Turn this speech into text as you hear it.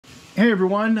Hey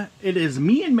everyone, it is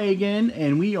me and Megan,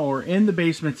 and we are in the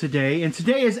basement today. And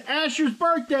today is Asher's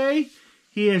birthday.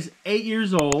 He is 8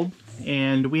 years old,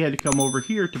 and we had to come over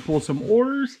here to pull some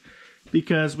orders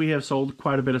because we have sold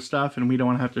quite a bit of stuff, and we don't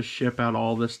want to have to ship out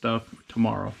all this stuff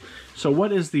tomorrow. So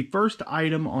what is the first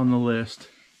item on the list?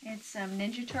 It's some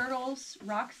Ninja Turtles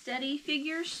Rocksteady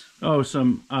figures. Oh,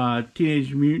 some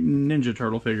Teenage Mutant Ninja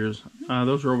Turtle figures.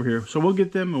 Those are over here. So we'll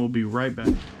get them, and we'll be right back.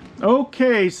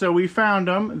 Okay, so we found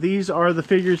them. These are the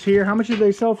figures here. How much did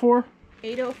they sell for?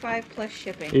 $8.05 plus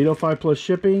shipping. $8.05 plus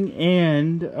shipping,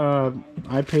 and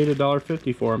I paid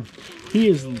 $1.50 for him. He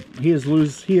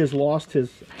has lost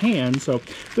his hand, so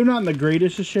they're not in the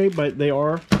greatest of shape, but they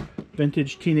are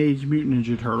vintage Teenage Mutant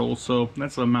Ninja Turtles, so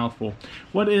that's a mouthful.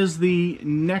 What is the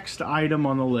next item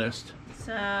on the list?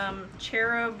 Some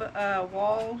cherub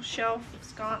wall shelf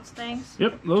sconce things.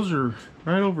 Yep, those are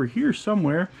right over here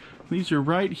somewhere. These are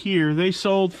right here. They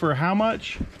sold for how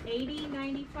much?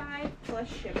 $80.95 plus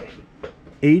shipping.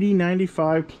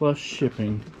 $80.95 plus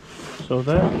shipping. So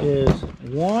that is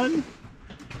one,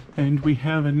 and we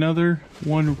have another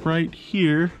one right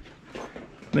here.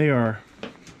 They are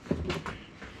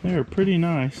pretty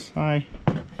nice. I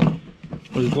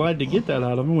was glad to get that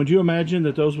out of them. Would you imagine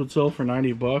that those would sell for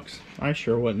 90 bucks? I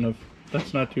sure wouldn't have.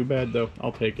 That's not too bad though.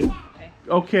 I'll take it.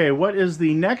 Okay, what is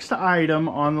the next item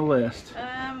on the list?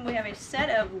 We have a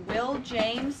set of Will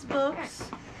James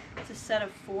books. It's a set of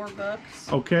 4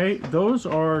 books. Okay, those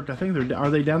are, I think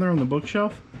are they down there on the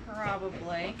bookshelf?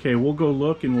 Probably. Okay, we'll go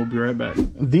look and we'll be right back.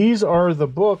 These are the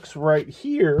books right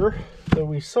here that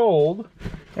we sold,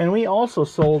 and we also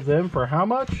sold them for how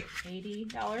much?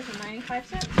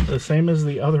 $80.95. The same as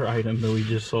the other item that we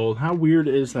just sold. How weird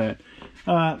is that?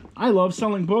 I love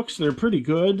selling books. They're pretty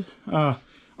good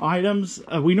items.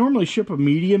 We normally ship a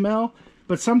medium L,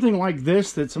 but something like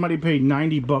this that somebody paid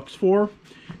 90 bucks for,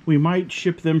 we might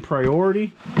ship them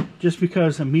priority just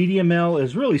because a medium L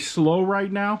is really slow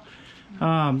right now.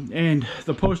 And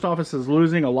the post office is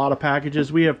losing a lot of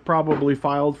packages. We have probably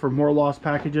filed for more lost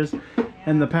packages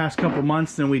in the past couple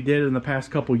months than we did in the past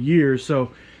couple years.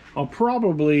 So I'll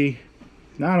probably,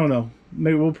 I don't know,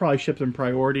 maybe we'll probably ship them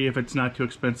priority if it's not too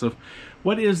expensive.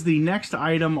 What is the next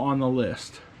item on the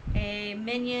list? A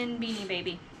Minion Beanie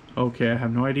Baby. Okay, I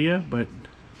have no idea, but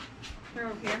They're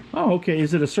over here. oh, okay.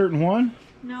 Is it a certain one?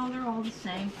 No, they're all the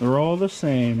same. They're all the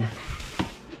same.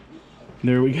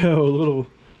 There we go.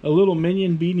 A little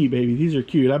Minion Beanie Baby. These are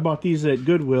cute. I bought these at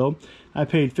Goodwill. I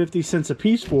paid 50 cents a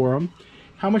piece for them.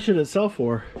 How much did it sell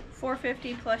for?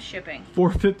 $4.50 plus shipping.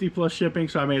 $4.50 plus shipping,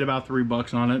 so I made about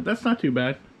 $3 on it. That's not too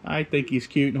bad. I think he's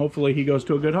cute, and hopefully he goes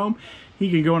to a good home. He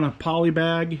can go in a poly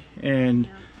bag, and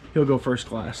he'll go first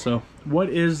class. So what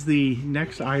is the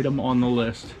next item on the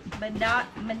list?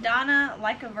 Madonna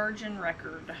Like a Virgin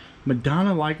record.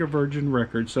 Madonna Like a Virgin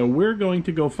record. So we're going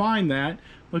to go find that.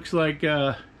 Looks like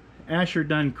Asher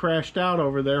done crashed out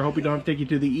over there. Hope you don't have to take you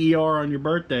to the ER on your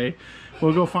birthday.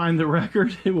 We'll go find the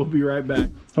record and we'll be right back.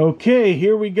 Okay,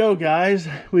 here we go, guys.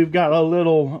 We've got a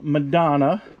little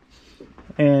Madonna,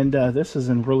 and this is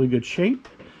in really good shape.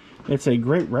 It's a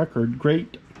great record,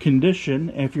 great condition.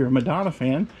 If you're a Madonna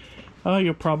fan,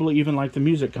 you'll probably even like the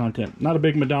music content. Not a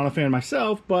big Madonna fan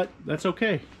myself, but that's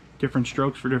okay. Different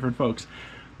strokes for different folks.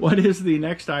 What is the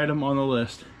next item on the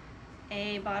list?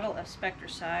 A bottle of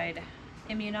Spectracide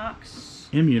Immunox.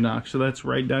 Immunox, so that's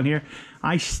right down here.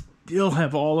 I still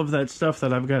have all of that stuff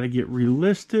that I've got to get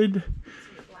relisted.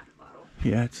 Black bottle.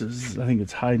 Yeah, I think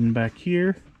it's hiding back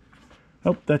here.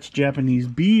 Oh, that's Japanese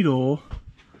beetle.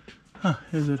 Huh,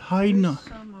 is it hiding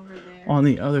Some over there. on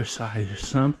the other side? There's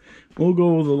some. We'll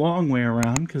go the long way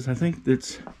around because I think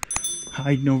it's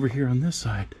hiding over here on this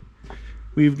side.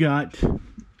 We've got,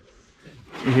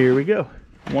 here we go.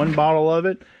 One bottle of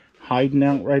it hiding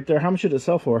out right there. How much did it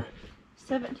sell for?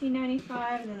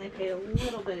 $17.95, and then they paid a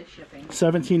little bit of shipping.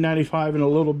 $17.95 and a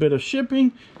little bit of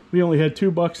shipping. We only had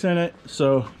 $2 in it,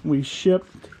 so we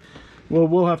shipped. Well,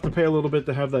 we'll have to pay a little bit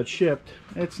to have that shipped.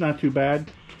 It's not too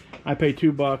bad. I paid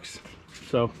 $2,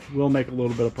 so we'll make a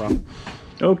little bit of profit.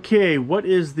 Okay, what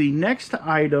is the next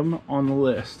item on the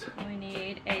list? We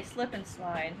need a slip and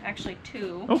slide. Actually,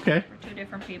 2. Okay. For 2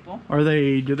 different people.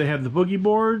 Do they have the boogie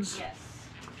boards? Yes.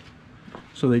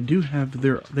 So they do have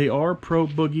they are Pro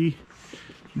Boogie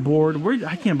board.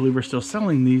 I can't believe we're still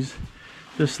selling these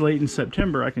this late in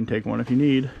September. I can take one if you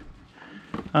need.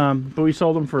 But we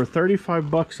sold them for 35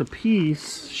 bucks a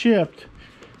piece shipped,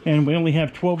 and we only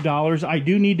have $12. I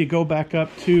do need to go back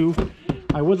up to,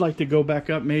 I would like to go back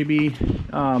up maybe,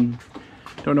 don't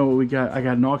know what we got. I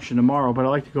got an auction tomorrow, but I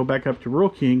like to go back up to Rural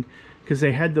King because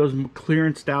they had those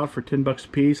clearanced out for 10 bucks a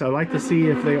piece. I'd like to see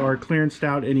if they are clearanced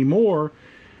out anymore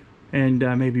and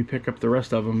maybe pick up the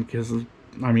rest of them, because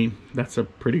I mean, that's a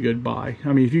pretty good buy.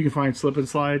 I mean, if you can find slip and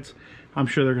slides, I'm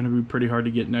sure they're going to be pretty hard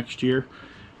to get next year.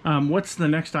 What's the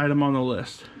next item on the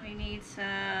list? We need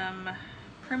some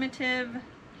primitive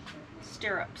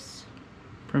stirrups.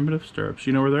 Primitive stirrups.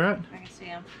 You know where they're at? I can see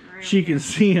them. She can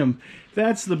see them.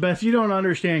 That's the best. You don't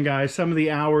understand, guys, some of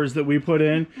the hours that we put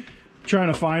in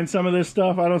trying to find some of this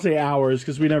stuff. I don't say hours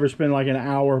because we never spend like an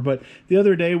hour, but the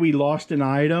other day we lost an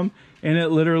item and it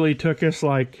literally took us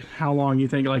like, how long you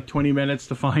think? Like 20 minutes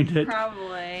to find it?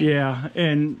 Probably. Yeah,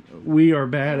 and we are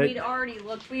bad at... We'd already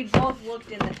looked. We'd both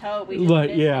looked in the tote. We just missed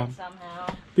it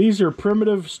somehow. These are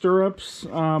primitive stirrups.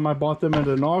 I bought them at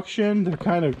an auction. They're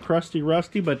kind of crusty,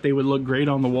 rusty, but they would look great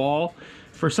on the wall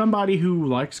for somebody who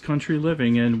likes country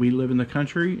living, and we live in the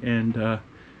country, and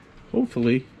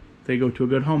hopefully they go to a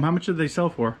good home. How much did they sell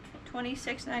for?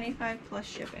 $26.95 plus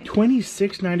shipping.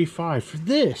 $26.95 for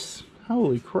this.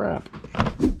 Holy crap.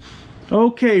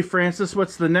 Okay, Francis,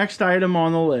 what's the next item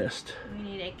on the list? We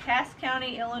need a Cass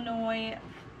County, Illinois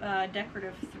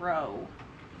decorative throw.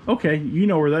 Okay, you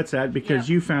know where that's at because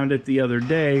you found it the other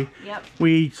day. Yep.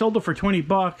 We sold it for 20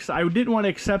 bucks. I didn't want to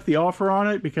accept the offer on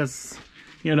it because,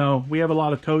 you know, we have a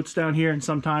lot of totes down here and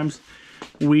sometimes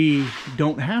we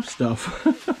don't have stuff.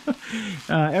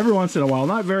 Every once in a while,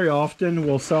 not very often,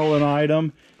 we'll sell an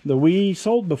item that we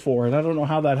sold before, and I don't know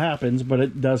how that happens, but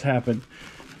it does happen.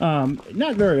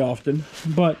 Not very often,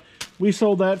 but we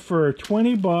sold that for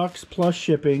 20 bucks plus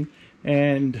shipping,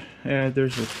 and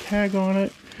there's a tag on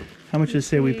it. How much did it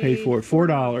say we paid for it?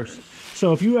 $4.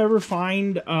 So if you ever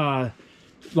find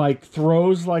like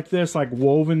throws like this, like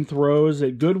woven throws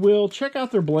at Goodwill, check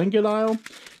out their blanket aisle,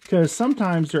 because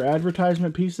sometimes they're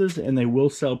advertisement pieces and they will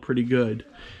sell pretty good.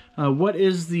 What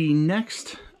is the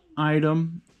next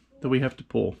item that we have to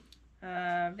pull?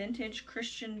 Vintage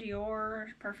Christian Dior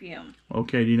perfume.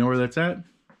 Okay, do you know where that's at?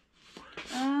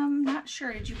 Not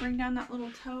sure. Did you bring down that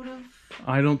little tote of...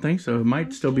 I don't think so. It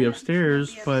might still be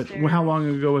upstairs, but how long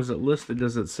ago was it listed?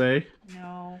 Does it say?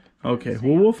 No. Okay,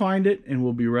 well, we'll find it and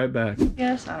we'll be right back.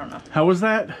 Yes, I don't know. How was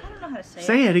that? I don't know how to say it.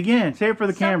 Say it again. Say it for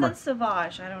the camera. Something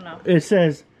Sauvage. I don't know. It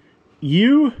says,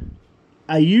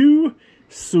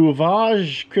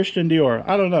 Sauvage Christian Dior.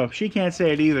 I don't know. She can't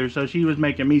say it either, so she was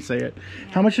making me say it. Yeah.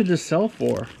 How much did this sell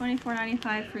for?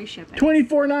 $24.95 free shipping.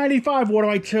 $24.95. What do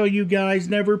I tell you guys?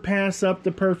 Never pass up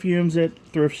the perfumes at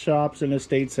thrift shops and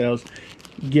estate sales.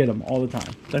 Get them all the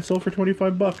time. That sold for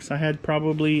 25 bucks. I had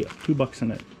probably $2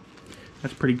 in it.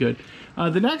 That's pretty good.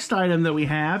 The next item that we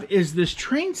have is this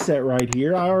train set right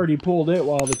here. I already pulled it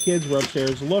while the kids were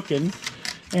upstairs looking.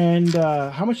 And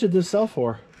how much did this sell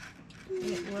for?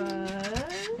 It was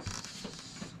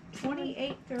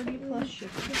 $28.30 plus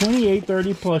shipping.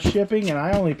 $28.30 plus shipping, and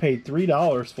I only paid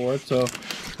 $3 for it, so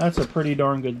that's a pretty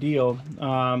darn good deal.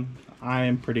 I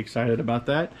am pretty excited about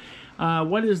that.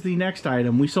 What is the next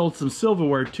item? We sold some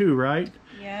silverware too, right?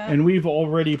 Yeah. And we've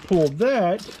already pulled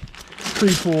that,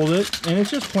 pre-pulled it, and it's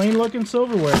just plain looking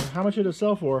silverware. How much did it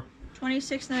sell for?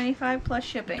 $26.95 plus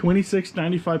shipping.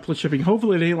 $26.95 plus shipping.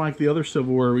 Hopefully they didn't like the other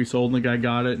silverware we sold, and the guy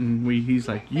got it, and he's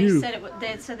like, They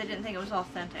said they didn't think it was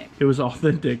authentic. It was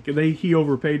authentic. He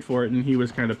overpaid for it, and he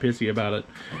was kind of pissy about it.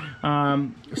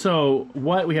 So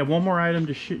we have one more item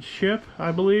to ship,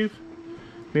 I believe.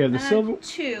 We have the silver.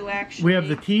 Two, actually. We have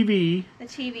the TV. The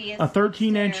TV is a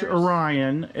 13-inch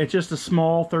Orion. It's just a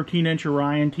small 13-inch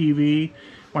Orion TV.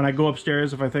 When I go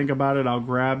upstairs, if I think about it, I'll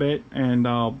grab it and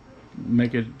I'll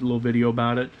make a little video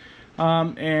about it.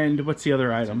 And what's the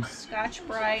other item?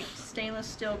 Scotch-Brite stainless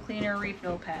steel cleaner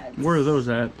refill pads. Where are those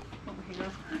at? Over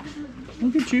here.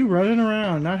 Look at you running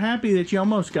around. Not happy that you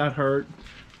almost got hurt.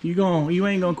 You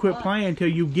ain't gonna quit playing until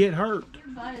you get hurt.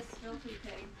 Your butt is filthy,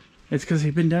 pig. It's because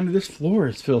they've been down to this floor.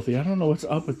 It's filthy. I don't know what's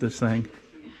up with this thing.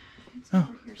 It's over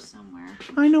here somewhere.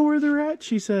 I know where they're at,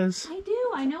 she says. I do.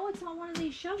 I know it's on one of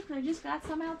these shelves. I just got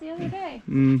some out the other day.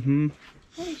 Mm-hmm.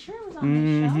 Pretty sure it was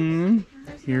on this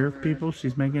shelf. Here, people,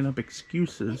 she's making up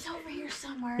excuses. It's over here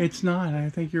somewhere. It's not. I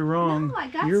think you're wrong. No, I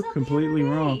got you're some completely the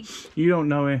other wrong. day. You don't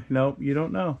know it. Nope, you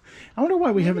don't know. I wonder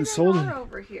why we haven't sold it.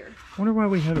 Over here. I wonder why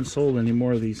we haven't sold any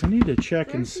more of these. I need to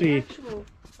check and see. The actual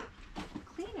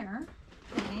cleaner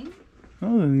thing.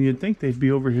 Oh, then you'd think they'd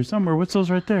be over here somewhere. What's those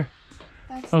right there?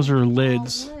 Those are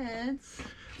lids.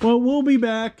 Well, we'll be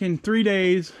back in 3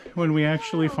 days when we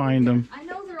actually find them. I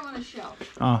know they're on a shelf.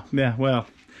 Oh, yeah, well,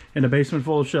 in a basement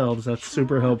full of shelves. That's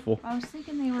super helpful. I was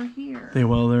thinking they were here.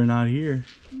 Well, they're not here.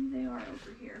 Maybe they are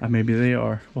over here. Maybe they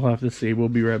are. We'll have to see. We'll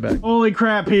be right back. Holy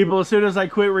crap, people. As soon as I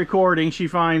quit recording, she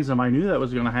finds them. I knew that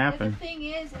was going to happen. The thing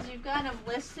is you've got them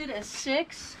listed as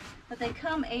 6, but they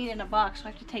come 8 in a box, so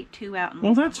I have to take 2 out.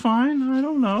 Well, that's fine. I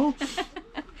don't know.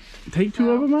 Take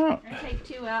two of them out. I take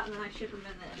 2 out and then I ship them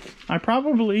in this. I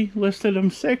probably listed them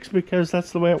 6 because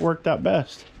that's the way it worked out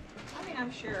best. I mean,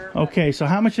 I'm sure. Okay, so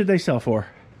how much did they sell for?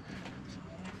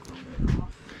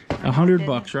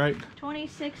 $100, right?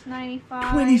 $26.95.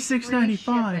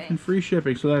 $26.95 and free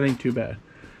shipping, so that ain't too bad.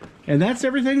 And that's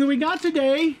everything that we got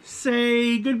today.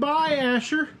 Say goodbye,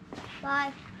 Asher.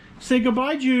 Bye. Say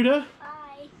goodbye, Judah.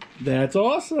 Bye. That's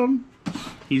awesome.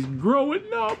 He's growing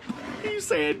up. He's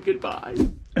saying goodbye.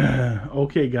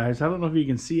 Okay, guys, I don't know if you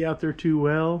can see out there too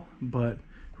well, but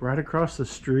right across the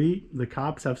street, the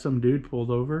cops have some dude pulled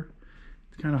over.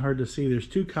 It's kind of hard to see. There's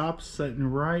 2 cops sitting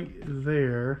right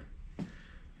there.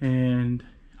 And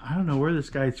I don't know where this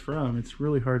guy's from. It's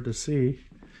really hard to see.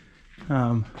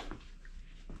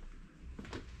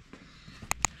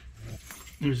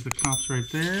 There's the cops right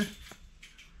there.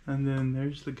 And then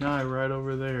there's the guy right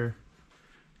over there.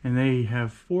 And they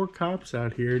have 4 cops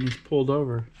out here and he's pulled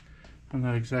over. I'm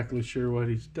not exactly sure what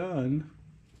he's done.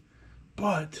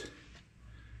 But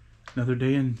another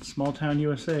day in small town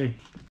USA.